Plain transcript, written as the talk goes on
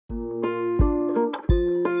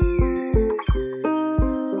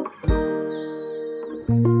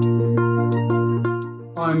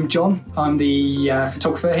I'm John. I'm the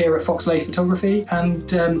photographer here at Foxlow Photography, and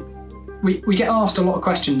we get asked a lot of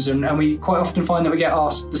questions, and we quite often find that we get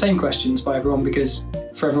asked the same questions by everyone because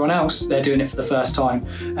for everyone else they're doing it for the first time.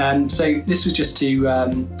 So this was just to,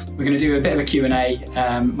 we're going to do a bit of a Q&A.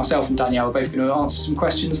 Myself and Danielle are both going to answer some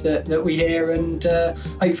questions that we hear, and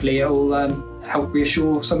hopefully it will help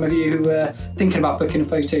reassure some of you who are thinking about booking a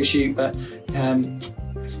photo shoot but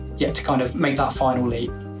yet to kind of make that final leap.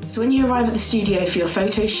 So when you arrive at the studio for your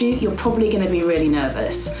photo shoot, you're probably going to be really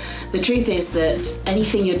nervous. The truth is that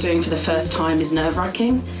anything you're doing for the first time is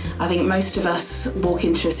nerve-wracking. I think most of us walk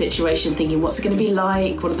into a situation thinking, what's it going to be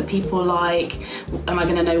like? What are the people like? Am I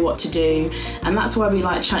going to know what to do? And that's why we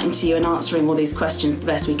like chatting to you and answering all these questions the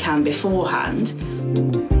best we can beforehand.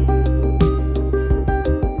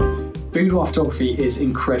 Boudoir photography is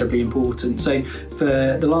incredibly important. So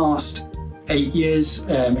for the last 8 years,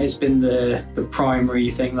 it's been the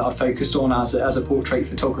primary thing that I've focused on as a portrait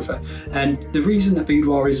photographer. And the reason that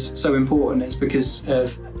boudoir is so important is because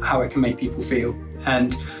of how it can make people feel.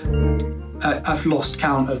 And I've lost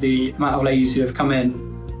count of the amount of ladies who have come in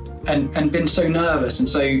and been so nervous and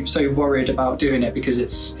so worried about doing it because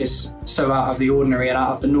it's so out of the ordinary and out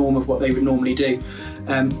of the norm of what they would normally do.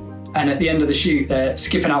 And at the end of the shoot, they're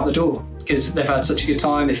skipping out the door because they've had such a good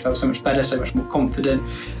time, they've felt so much better, so much more confident.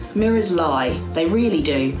 Mirrors lie, they really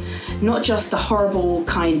do. Not just the horrible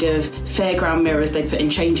kind of fairground mirrors they put in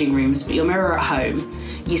changing rooms, but your mirror at home.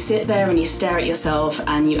 You sit there and you stare at yourself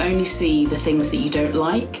and you only see the things that you don't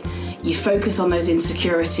like. You focus on those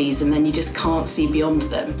insecurities and then you just can't see beyond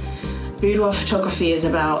them. Boudoir photography is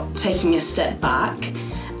about taking a step back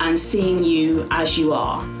and seeing you as you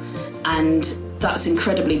are. And that's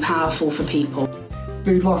incredibly powerful for people.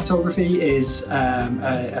 Boudoir photography is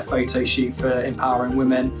a photo shoot for empowering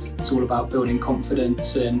women. It's all about building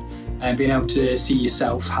confidence and being able to see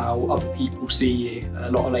yourself how other people see you. A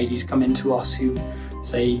lot of ladies come into us who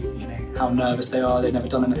say, you know, how nervous they are, they've never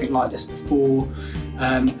done anything like this before,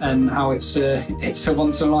 and how it's a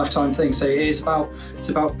once in a lifetime thing. So it's about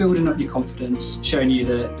building up your confidence, showing you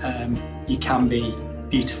that you can be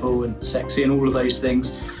beautiful and sexy and all of those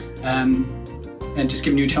things. And just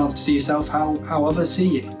giving you a chance to see yourself how others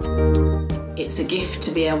see you. It's a gift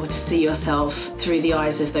to be able to see yourself through the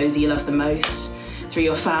eyes of those you love the most, through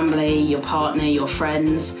your family, your partner, your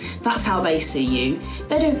friends. That's how they see you.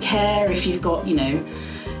 They don't care if you've got, you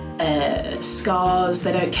know, scars,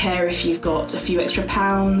 they don't care if you've got a few extra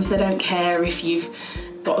pounds, they don't care if you've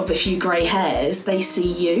got a few grey hairs, they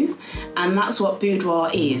see you. And that's what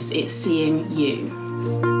boudoir is, it's seeing you.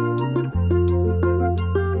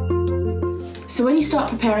 So when you start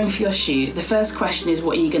preparing for your shoot, the first question is,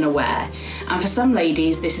 what are you going to wear? And for some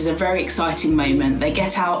ladies, this is a very exciting moment. They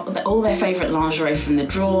get out all their favourite lingerie from the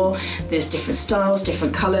drawer, there's different styles,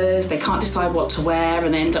 different colours, they can't decide what to wear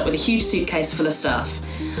and they end up with a huge suitcase full of stuff.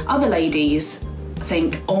 Other ladies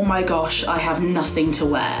think, oh my gosh, I have nothing to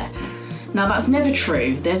wear. Now that's never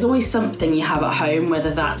true. There's always something you have at home,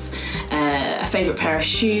 whether that's a favourite pair of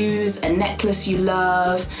shoes, a necklace you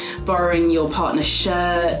love, borrowing your partner's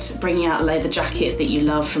shirt, bringing out a leather jacket that you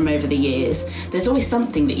love from over the years. There's always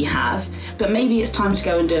something that you have, but maybe it's time to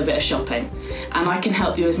go and do a bit of shopping, and I can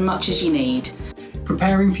help you as much as you need.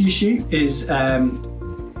 Preparing for your shoot is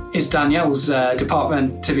Danielle's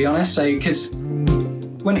department, to be honest. So, because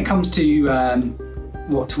when it comes to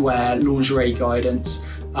what to wear, lingerie guidance,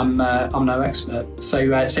 I'm no expert, so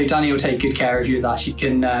Dani will take good care of you with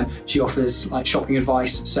that. She offers like shopping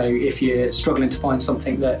advice, so if you're struggling to find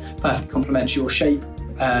something that perfectly complements your shape,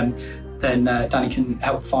 then Dani can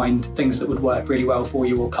help find things that would work really well for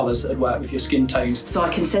you, or colours that would work with your skin tones. So I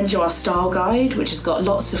can send you our style guide, which has got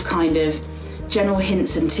lots of kind of general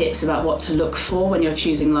hints and tips about what to look for when you're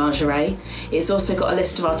choosing lingerie. It's also got a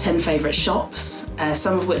list of our 10 favourite shops,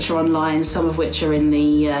 some of which are online, some of which are in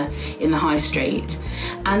the high street.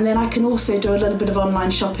 And then I can also do a little bit of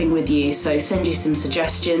online shopping with you, so send you some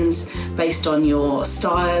suggestions based on your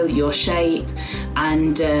style, your shape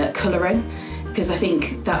and colouring, because I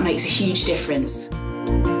think that makes a huge difference.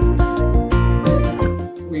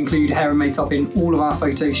 We include hair and makeup in all of our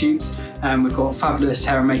photo shoots. We've got fabulous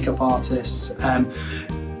hair and makeup artists.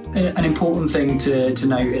 An important thing to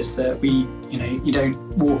note is that you don't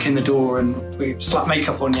walk in the door and we slap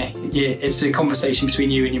makeup on you. It's a conversation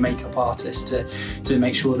between you and your makeup artist to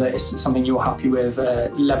make sure that it's something you're happy with,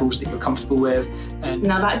 levels that you're comfortable with.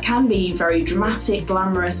 Now that can be very dramatic,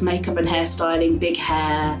 glamorous makeup and hairstyling, big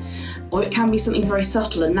hair, or it can be something very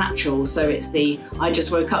subtle and natural, so it's the I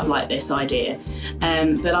just woke up like this idea.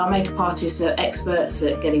 But our makeup artists are experts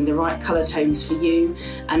at getting the right colour tones for you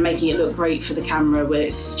and making it look great for the camera, whether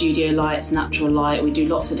it's studio lights, natural light, we do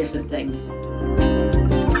lots of different things.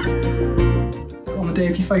 day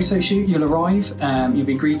of your photo shoot, you'll arrive, you'll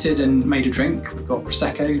be greeted and made a drink. We've got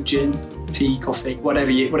Prosecco, gin, tea, coffee, whatever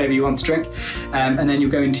you want to drink. And then you'll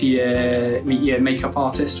go into meet your makeup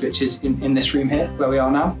artist, which is in this room here, where we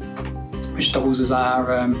are now, which doubles as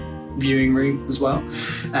our viewing room as well.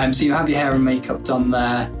 So you'll have your hair and makeup done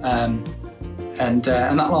there. And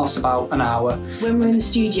that lasts about an hour. When we're in the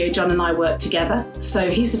studio, Jon and I work together. So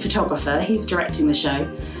he's the photographer, he's directing the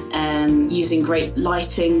show, using great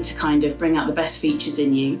lighting to kind of bring out the best features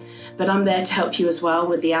in you. But I'm there to help you as well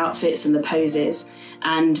with the outfits and the poses.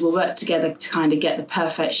 And we'll work together to kind of get the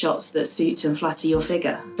perfect shots that suit and flatter your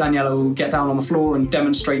figure. Danielle will get down on the floor and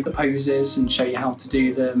demonstrate the poses and show you how to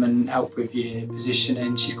do them and help with your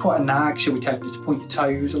positioning. She's quite a nag, she'll be telling you to point your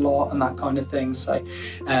toes a lot and that kind of thing. So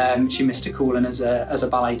she missed a calling as a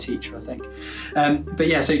ballet teacher, I think. But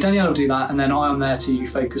yeah, so Danielle will do that, and then I'm there to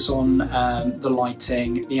focus on the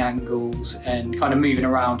lighting, the angles, and kind of moving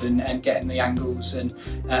around and getting the angles and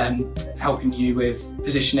helping you with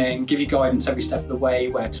positioning, give you guidance every step of the way,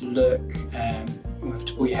 where to look, where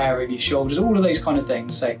to pull your hair over your shoulders, all of those kind of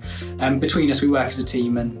things. So between us we work as a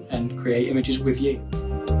team and create images with you.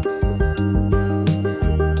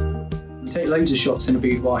 We take loads of shots in a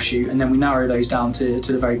boudoir shoot and then we narrow those down to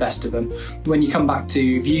the very best of them. When you come back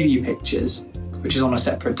to view your pictures, which is on a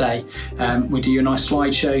separate day, we do a nice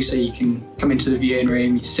slideshow, so you can come into the viewing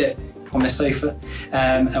room, you sit on this sofa,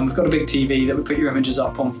 and we've got a big TV that we put your images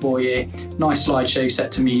up on for you, nice slideshow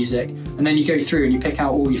set to music, and then you go through and you pick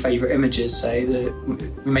out all your favourite images. So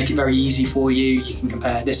we make it very easy for you. You can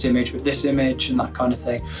compare this image with this image and that kind of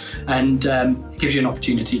thing, and it gives you an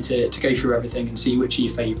opportunity to go through everything and see which are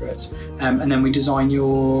your favourites, and then we design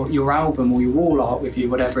your album or your wall art with you,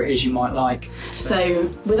 whatever it is you might like. So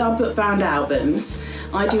with our book bound albums,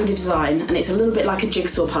 I do the design, and it's a little bit like a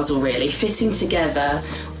jigsaw puzzle really, fitting together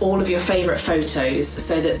all of your favourite photos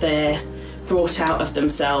so that they're brought out of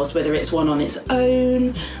themselves, whether it's one on its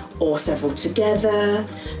own or several together.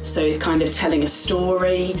 So kind of telling a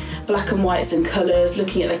story, black and whites and colours,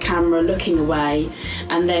 looking at the camera, looking away,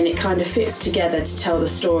 and then it kind of fits together to tell the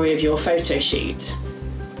story of your photo shoot.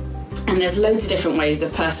 And there's loads of different ways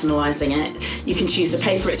of personalising it. You can choose the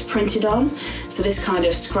paper it's printed on. So this kind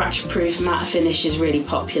of scratch-proof matte finish is really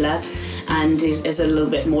popular and is a little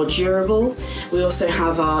bit more durable. We also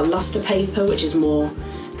have our luster paper, which is more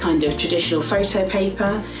kind of traditional photo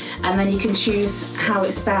paper. And then you can choose how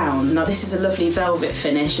it's bound. Now this is a lovely velvet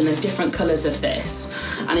finish and there's different colours of this.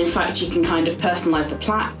 And in fact, you can kind of personalise the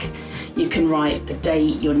plaque. You can write the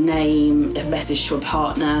date, your name, a message to a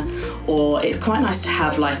partner, or it's quite nice to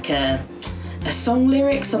have like a song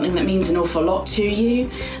lyric, something that means an awful lot to you,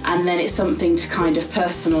 and then it's something to kind of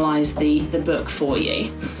personalise the book for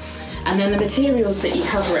you. And then the materials that you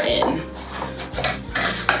cover it in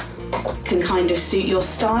can kind of suit your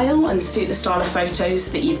style and suit the style of photos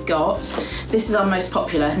that you've got. This is our most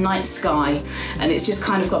popular, Night Sky, and it's just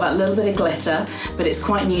kind of got that little bit of glitter, but it's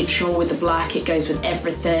quite neutral with the black, it goes with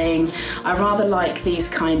everything. I rather like these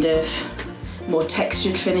kind of more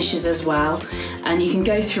textured finishes as well, and you can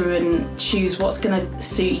go through and choose what's going to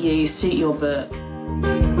suit you, suit your book.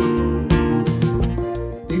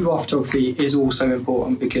 Boudoir photography is also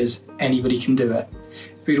important because anybody can do it.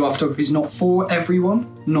 Boudoir photography is not for everyone.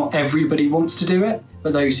 Not everybody wants to do it,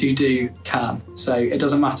 but those who do can. So it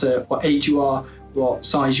doesn't matter what age you are, what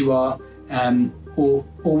size you are, or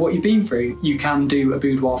what you've been through. You can do a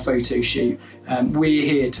boudoir photo shoot. We're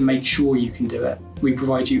here to make sure you can do it. We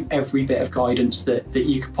provide you every bit of guidance that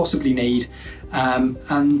you could possibly need,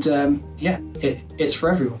 yeah, it's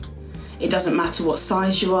for everyone. It doesn't matter what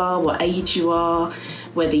size you are, what age you are,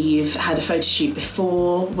 whether you've had a photo shoot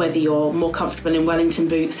before, whether you're more comfortable in Wellington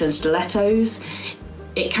boots than stilettos.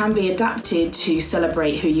 It can be adapted to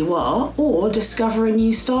celebrate who you are or discover a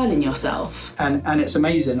new style in yourself. And it's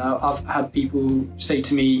amazing. I've had people say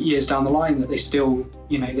to me years down the line that they still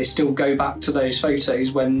go back to those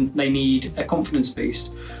photos when they need a confidence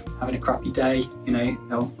boost. Having a crappy day,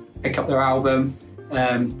 they'll pick up their album,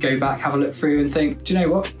 go back, have a look through and think, do you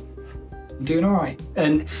know what? I'm doing all right.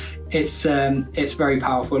 And it's very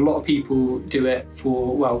powerful. A lot of people do it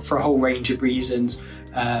for a whole range of reasons.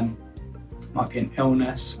 Might be an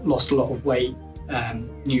illness, lost a lot of weight,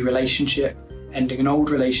 new relationship, ending an old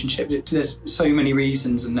relationship. There's so many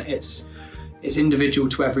reasons, and it's individual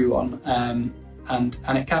to everyone, and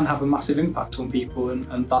it can have a massive impact on people,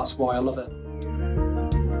 and that's why I love it.